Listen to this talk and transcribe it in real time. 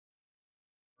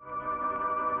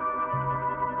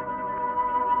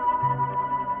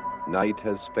Night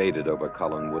has faded over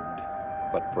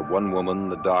Collinwood, but for one woman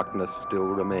the darkness still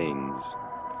remains.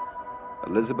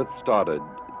 Elizabeth Stoddard,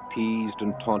 teased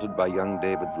and taunted by young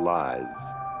David's lies,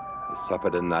 has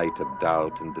suffered a night of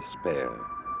doubt and despair.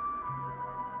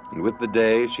 And with the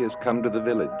day, she has come to the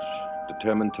village,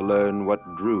 determined to learn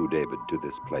what drew David to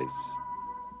this place.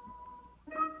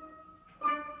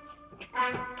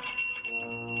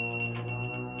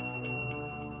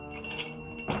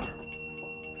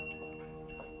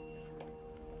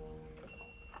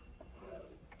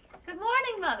 Good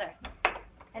morning, Mother.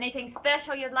 Anything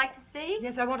special you'd like to see?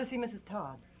 Yes, I want to see Mrs.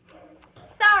 Todd.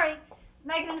 Sorry.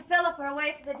 Megan and Philip are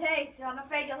away for the day, so I'm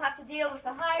afraid you'll have to deal with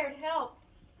the hired help.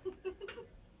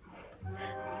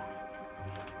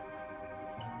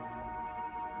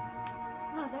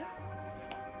 Mother,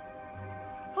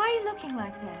 why are you looking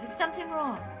like that? Is something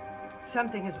wrong?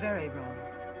 Something is very wrong.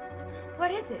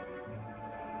 What is it?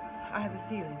 I have a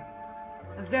feeling.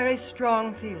 A very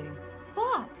strong feeling.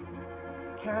 What?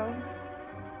 Carolyn,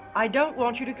 I don't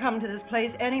want you to come to this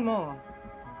place anymore.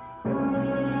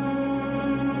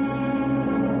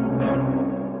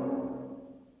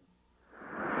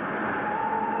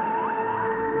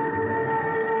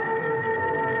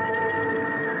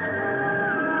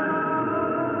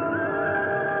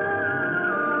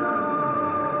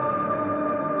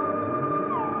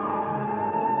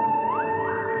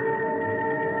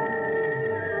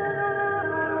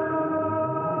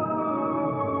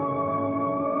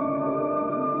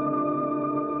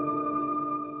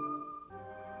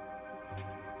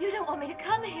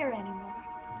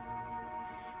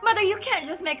 You can't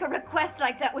just make a request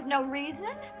like that with no reason.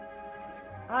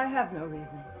 I have no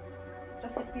reason.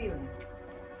 Just a feeling.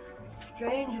 A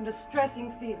strange and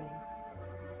distressing feeling.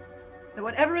 That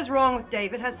whatever is wrong with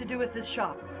David has to do with this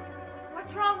shop.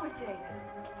 What's wrong with David?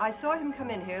 I saw him come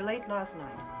in here late last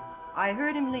night. I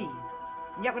heard him leave.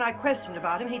 And yet when I questioned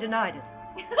about him, he denied it.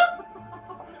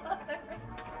 Mother,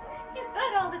 is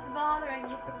that all that's bothering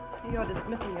you? You're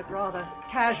dismissing it rather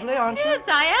casually, aren't you? Yes,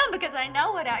 I am, because I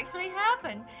know what actually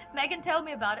happened. Megan told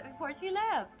me about it before she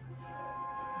left.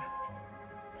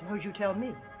 Suppose you tell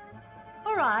me.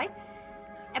 All right.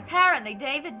 Apparently,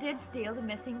 David did steal the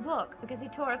missing book because he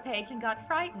tore a page and got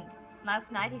frightened.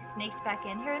 Last night, he sneaked back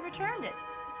in here and returned it.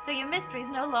 So your mystery's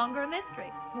no longer a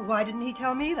mystery. Well, why didn't he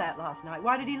tell me that last night?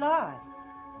 Why did he lie?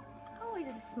 Oh, he's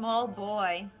a small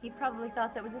boy. He probably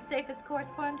thought that was the safest course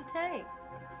for him to take.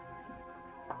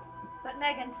 But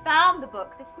Megan found the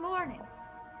book this morning.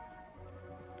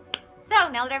 So,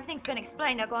 now that everything's been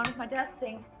explained, I'll go on with my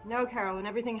dusting. No, Carolyn,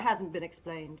 everything hasn't been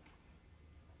explained.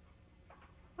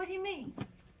 What do you mean?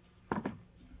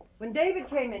 When David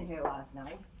came in here last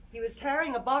night, he was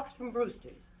carrying a box from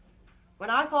Brewster's. When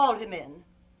I followed him in,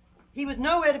 he was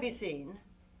nowhere to be seen,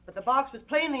 but the box was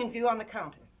plainly in view on the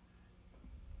counter.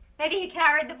 Maybe he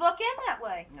carried the book in that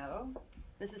way. No.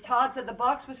 Mrs. Todd said the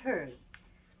box was hers.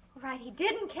 Right, he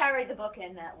didn't carry the book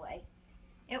in that way.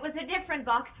 It was a different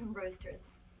box from Brewster's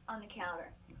on the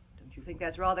counter. Don't you think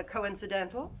that's rather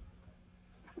coincidental?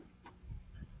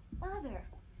 Mother,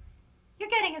 you're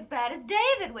getting as bad as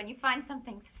David when you find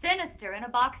something sinister in a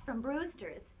box from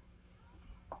Brewster's.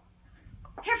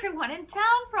 Everyone in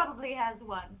town probably has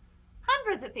one.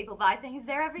 Hundreds of people buy things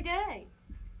there every day.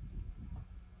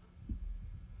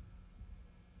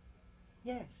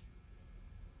 Yes.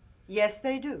 Yes,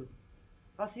 they do.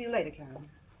 I'll see you later, Karen.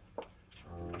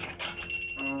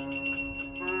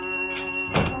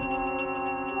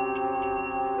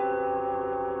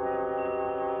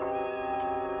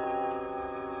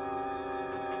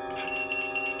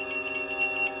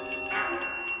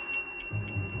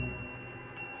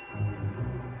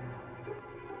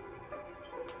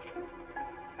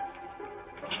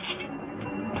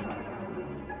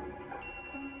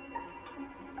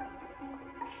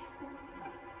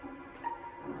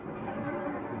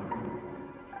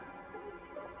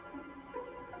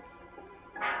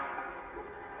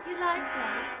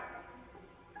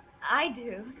 I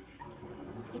do.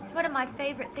 It's one of my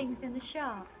favorite things in the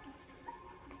shop.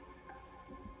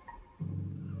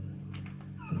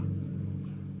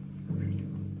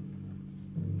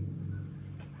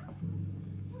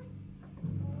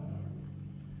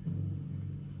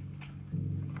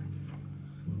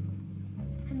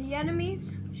 And the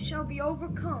enemies shall be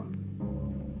overcome,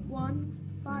 one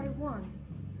by one.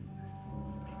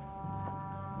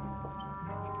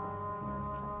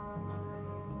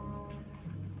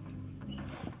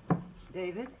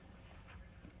 David,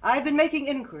 I've been making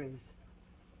inquiries,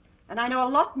 and I know a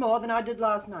lot more than I did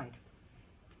last night.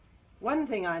 One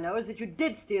thing I know is that you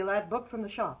did steal that book from the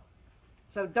shop,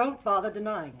 so don't bother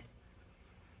denying it.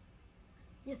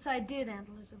 Yes, I did, Aunt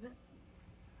Elizabeth.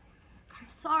 I'm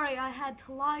sorry I had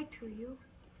to lie to you.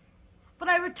 But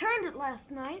I returned it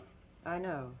last night. I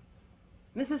know.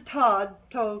 Mrs. Todd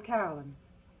told Carolyn.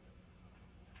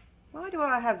 Why do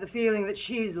I have the feeling that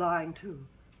she's lying, too?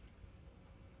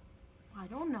 I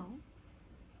don't know.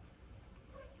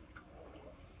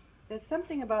 There's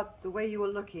something about the way you were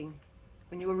looking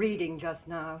when you were reading just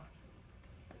now.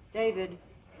 David,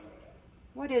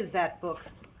 what is that book?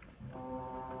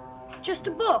 Just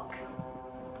a book.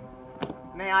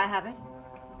 May I have it?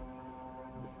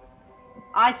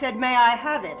 I said, may I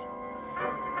have it?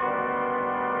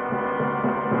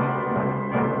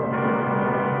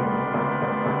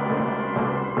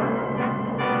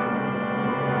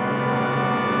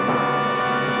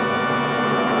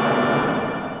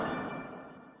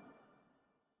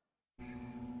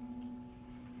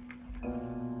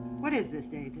 What is this,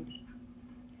 David?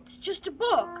 It's just a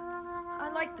book. I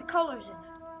like the colors in it.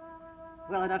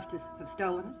 Well enough to have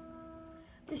stolen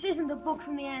it? This isn't a book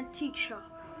from the antique shop.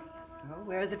 Oh,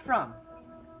 where is it from?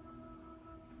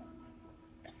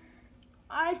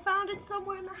 I found it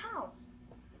somewhere in the house.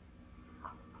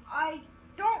 I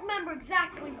don't remember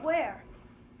exactly where.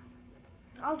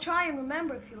 I'll try and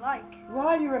remember if you like.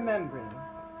 While you're remembering,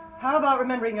 how about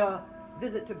remembering your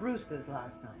visit to Brewster's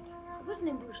last night? I wasn't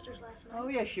in Brewster's last night. Oh,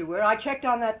 yes, you were. I checked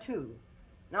on that, too.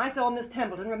 And I saw Miss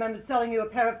Templeton remembered selling you a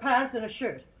pair of pants and a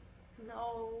shirt.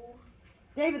 No.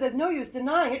 David, there's no use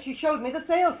denying it. She showed me the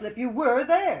sales slip. You were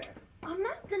there. I'm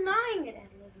not denying it, Aunt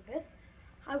Elizabeth.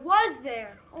 I was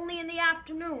there, only in the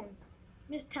afternoon.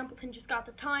 Miss Templeton just got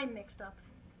the time mixed up.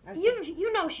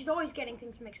 You know she's always getting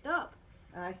things mixed up.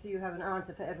 I see you have an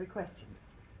answer for every question.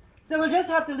 So we'll just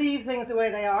have to leave things the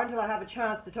way they are until I have a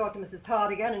chance to talk to Mrs.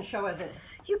 Todd again and show her this.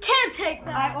 You can't take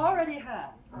that. I already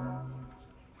have.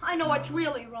 I know what's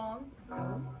really wrong.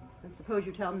 Oh? Then suppose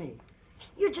you tell me.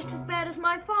 You're just as bad as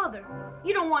my father.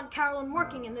 You don't want Carolyn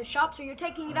working in the shop, so you're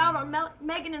taking it out on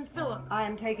Megan and Philip. I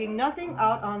am taking nothing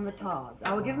out on the Todds.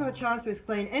 I will give them a chance to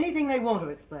explain anything they want to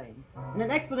explain. And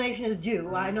an explanation is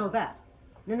due, I know that.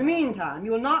 And in the meantime, you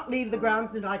will not leave the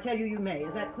grounds until I tell you you may.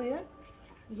 Is that clear?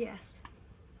 Yes.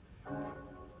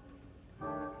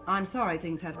 I'm sorry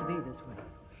things have to be this way.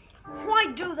 Why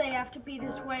do they have to be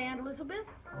this way, Aunt Elizabeth?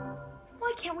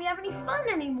 Why can't we have any fun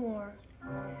anymore?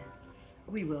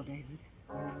 We will, David.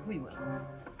 We will.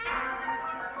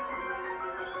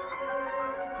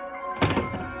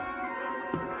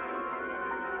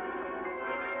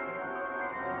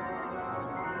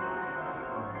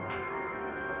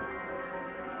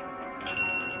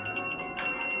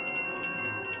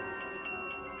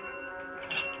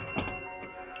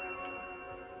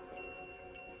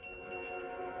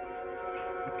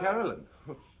 Carolyn,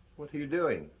 what are you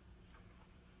doing?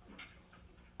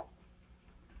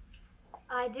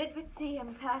 I did but see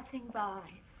him passing by,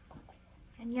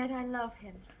 and yet I love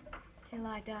him till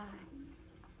I die.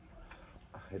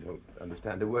 I don't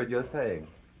understand a word you're saying.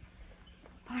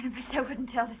 Barnabas, I wouldn't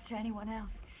tell this to anyone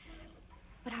else,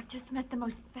 but I've just met the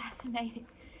most fascinating,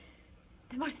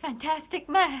 the most fantastic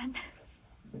man.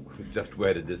 Just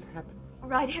where did this happen?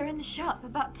 Right here in the shop,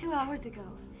 about 2 hours ago.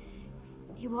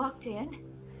 He walked in.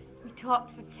 We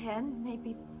talked for 10,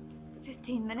 maybe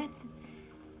 15 minutes.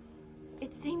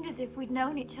 It seemed as if we'd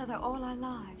known each other all our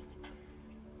lives.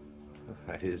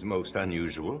 That is most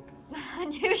unusual.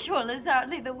 Unusual is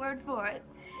hardly the word for it.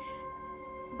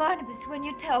 Barnabas, when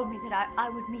you told me that I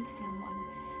would meet someone,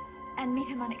 and meet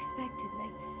him unexpectedly,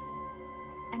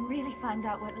 and really find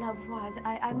out what love was,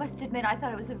 I must admit I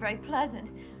thought it was a very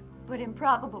pleasant but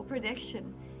improbable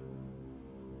prediction.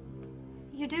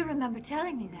 You do remember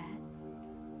telling me that,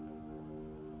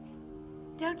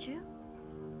 don't you?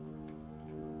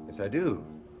 Yes, I do.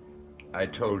 I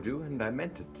told you, and I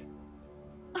meant it.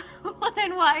 Well,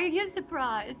 then why are you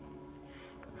surprised?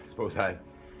 I suppose I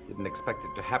didn't expect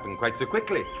it to happen quite so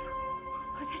quickly.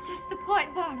 Oh, that's just the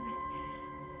point, Barnabas.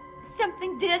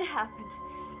 Something did happen.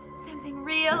 Something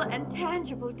real and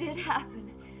tangible did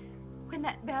happen. When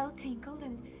that bell tinkled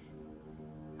and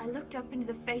I looked up into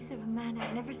the face of a man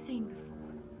I'd never seen before.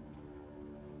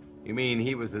 You mean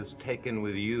he was as taken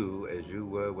with you as you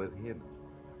were with him?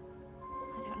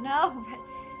 I don't know, but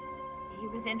he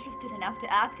was interested enough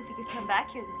to ask if he could come back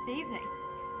here this evening.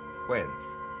 When?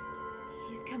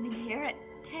 He's coming here at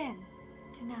 10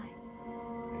 tonight.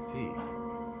 I see.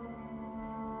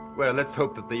 Well, let's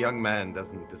hope that the young man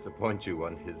doesn't disappoint you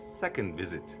on his second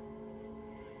visit.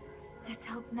 Let's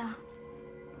hope not.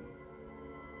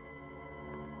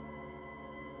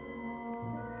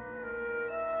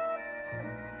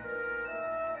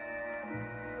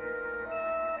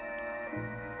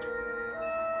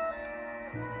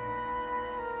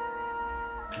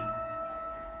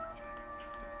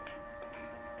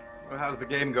 how's the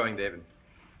game going, David?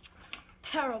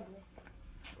 Terrible.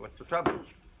 What's the trouble?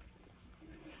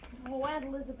 Oh, Aunt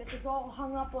Elizabeth is all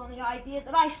hung up on the idea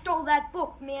that I stole that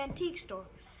book from the antique store.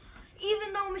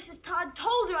 Even though Mrs. Todd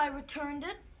told her I returned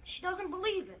it, she doesn't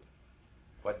believe it.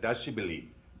 What does she believe?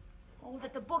 Oh,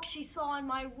 that the book she saw in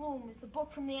my room is the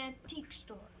book from the antique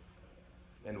store.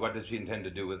 And what does she intend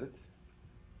to do with it?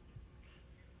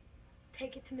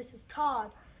 Take it to Mrs.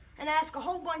 Todd and ask a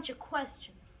whole bunch of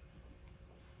questions.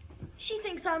 She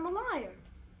thinks I'm a liar.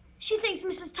 She thinks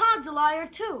Mrs. Todd's a liar,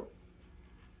 too.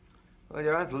 Well,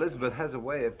 your Aunt Elizabeth has a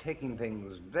way of taking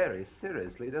things very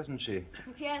seriously, doesn't she?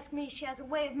 If you ask me, she has a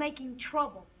way of making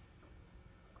trouble.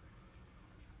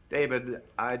 David,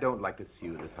 I don't like to see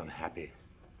you this unhappy.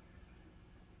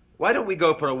 Why don't we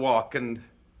go for a walk and,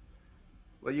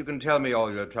 well, you can tell me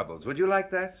all your troubles. Would you like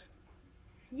that?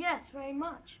 Yes, very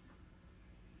much.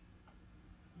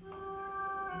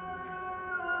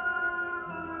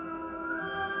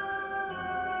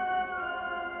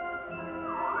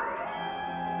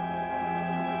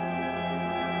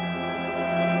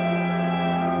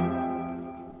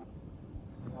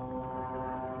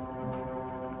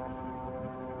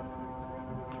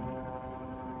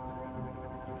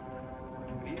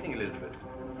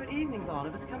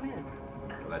 Come in.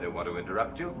 Well, I don't want to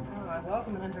interrupt you. Oh, I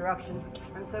welcome an interruption.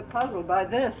 I'm so puzzled by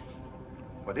this.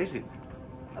 What is it?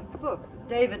 A book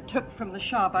David took from the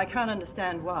shop. I can't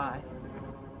understand why.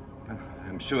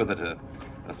 I'm sure that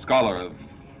a scholar of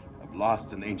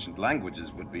lost and ancient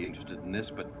languages would be interested in this,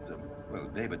 but, well,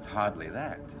 David's hardly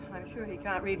that. I'm sure he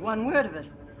can't read one word of it.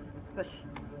 But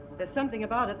there's something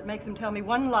about it that makes him tell me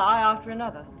one lie after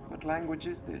another. What language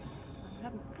is this? I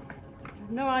have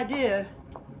no idea.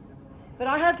 But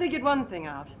I have figured one thing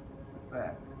out. What's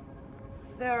that?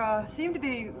 There seem to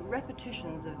be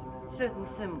repetitions of certain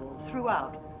symbols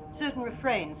throughout, certain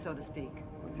refrains, so to speak.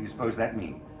 What do you suppose that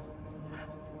means?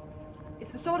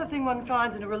 It's the sort of thing one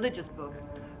finds in a religious book.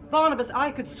 Barnabas,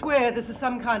 I could swear this is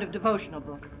some kind of devotional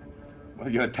book. Well,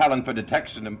 your talent for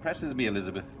detection impresses me,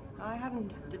 Elizabeth. I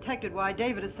haven't detected why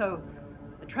David is so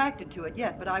attracted to it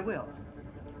yet, but I will.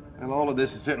 Well, all of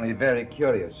this is certainly very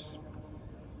curious.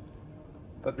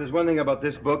 But there's one thing about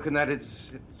this book, and that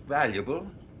it's valuable.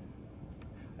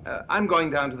 I'm going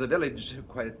down to the village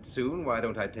quite soon. Why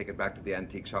don't I take it back to the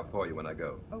antique shop for you when I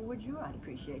go? Oh, would you? I'd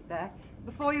appreciate that.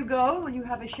 Before you go, will you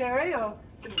have a sherry or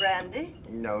some brandy?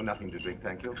 No, nothing to drink,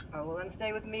 thank you. Oh, well, then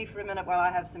stay with me for a minute while I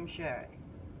have some sherry.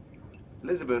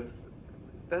 Elizabeth,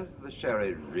 does the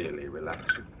sherry really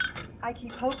relax you? I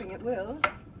keep hoping it will.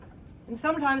 And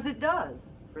sometimes it does,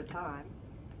 for a time.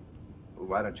 Well,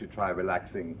 why don't you try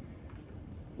relaxing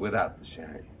without the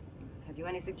sherry? Have you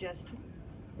any suggestions?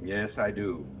 Yes, I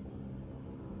do.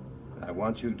 I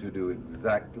want you to do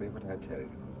exactly what I tell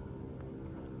you.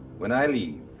 When I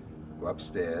leave, go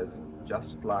upstairs and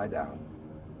just lie down.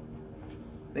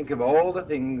 Think of all the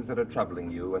things that are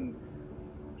troubling you and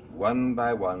one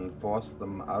by one force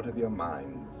them out of your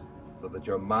mind so that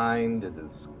your mind is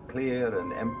as clear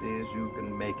and empty as you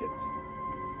can make it.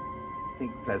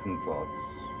 Think pleasant thoughts.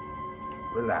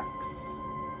 Relax.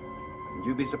 And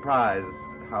you'll be surprised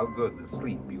how good the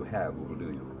sleep you have will do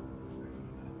you.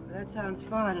 That sounds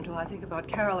fine until I think about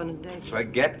Carolyn and David.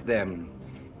 Forget them.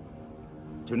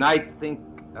 Tonight, think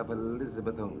of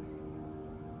Elizabeth only.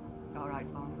 All right,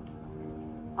 Barnabas.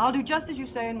 I'll do just as you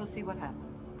say and we'll see what happens.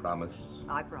 Promise?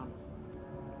 I promise.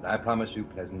 I promise you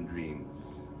pleasant dreams.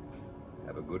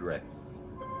 Have a good rest.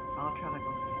 I'll try,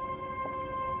 Barnabas.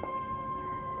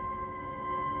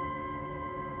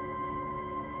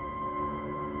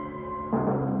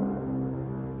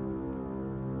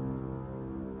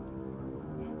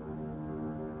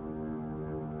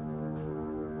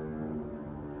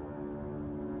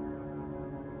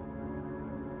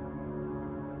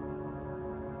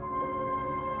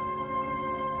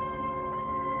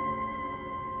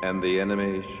 And the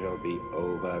enemy shall be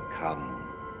overcome,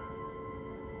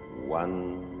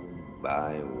 one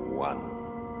by one.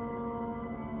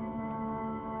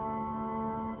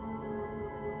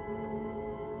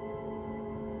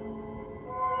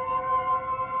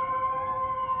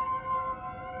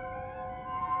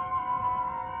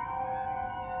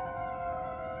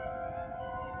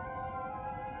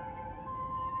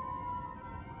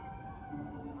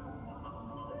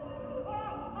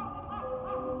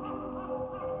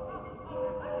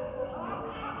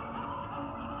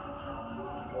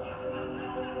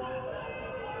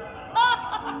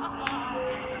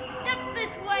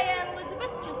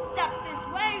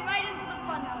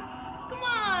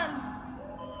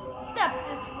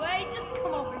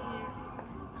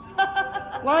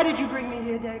 Why did you bring me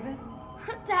here, David?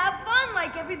 To have fun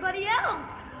like everybody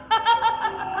else.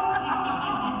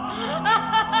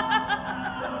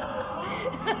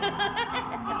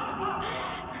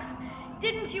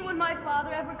 Didn't you and my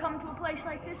father ever come to a place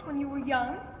like this when you were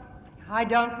young? I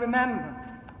don't remember.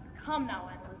 Come now,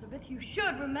 Aunt Elizabeth, you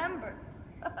should remember.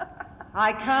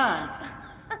 I can't.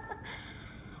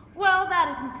 Well, that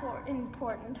is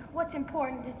important. What's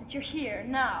important is that you're here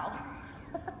now.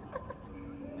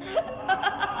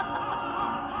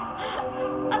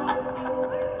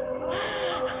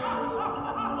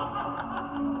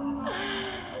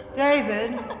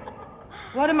 David,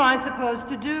 what am I supposed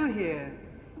to do here?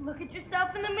 Look at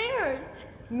yourself in the mirrors.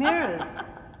 Mirrors?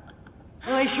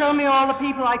 Will they show me all the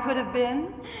people I could have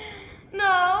been?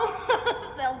 No,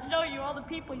 they'll show you all the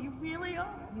people you really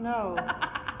are. No.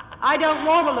 I don't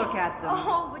want to look at them.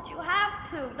 Oh, but you have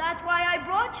to. That's why I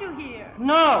brought you here.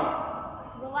 No.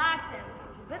 Relax, Aunt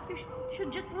Elizabeth. You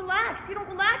should just relax. You don't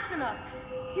relax enough.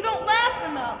 You don't laugh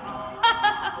enough.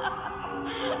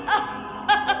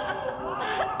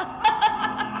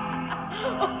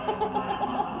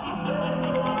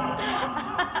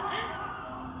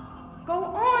 Go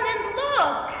on and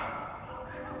look.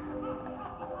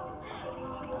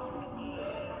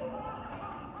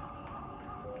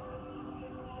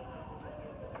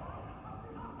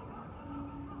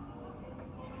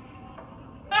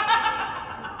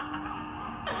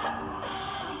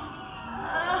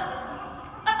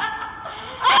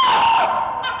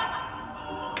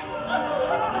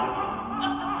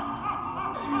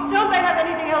 Don't they have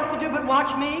anything else to do but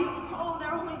watch me? Oh,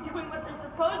 they're only doing what they're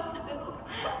supposed to do.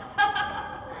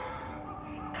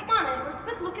 Come on, Aunt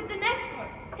Elizabeth, look at the next one.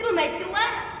 It'll make you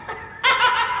laugh.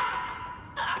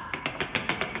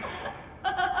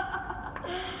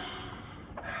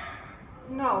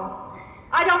 No.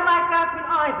 I don't like that one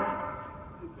either.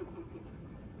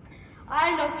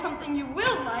 I know something you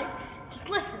will like. Just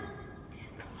listen.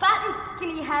 Fat and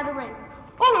Skinny had a race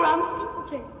all around the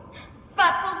steeplechase.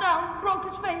 Fat fell down, broke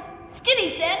his face. Skinny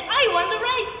said, I won the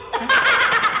race.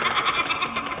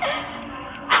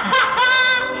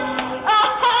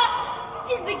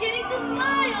 She's beginning to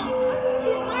smile.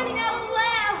 She's learning how to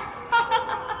laugh.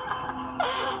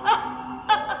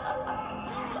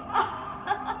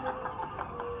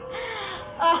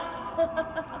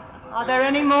 Are there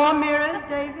any more mirrors,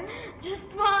 David?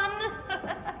 Just one.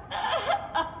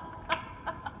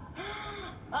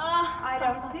 I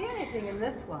don't see anything in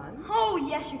this one. Oh,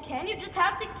 yes, you can. You just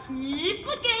have to keep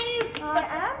looking. I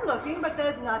am looking, but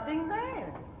there's nothing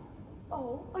there.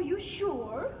 Oh, are you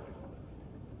sure?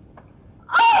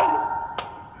 Oh!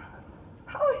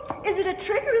 Oh, is it a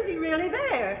trick or is he really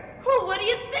there? Well, what do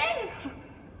you think?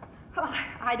 Oh,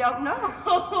 I don't know,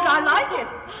 but I like it.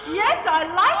 Yes, I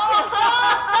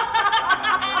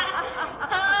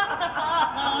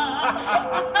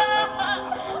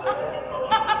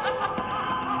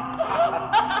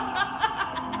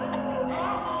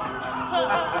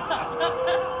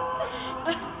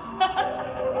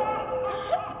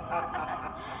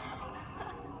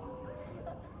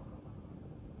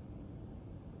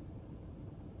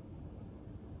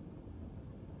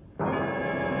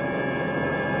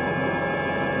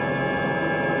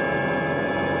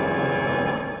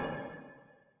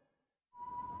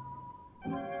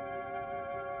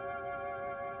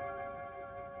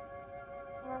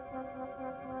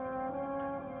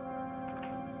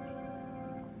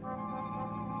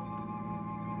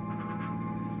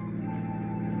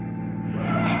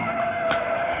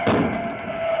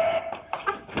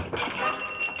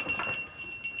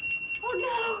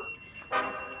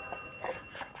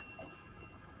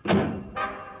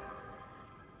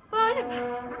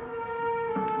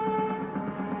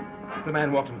The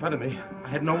man walked in front of me. I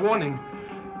had no warning.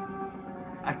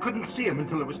 I couldn't see him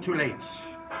until it was too late.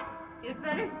 You'd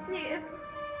better see if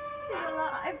he's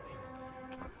alive.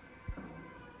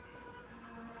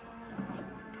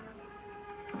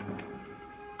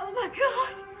 Oh, my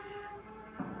God.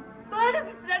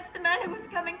 Barnabas, that's the man who was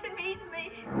coming to meet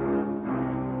me.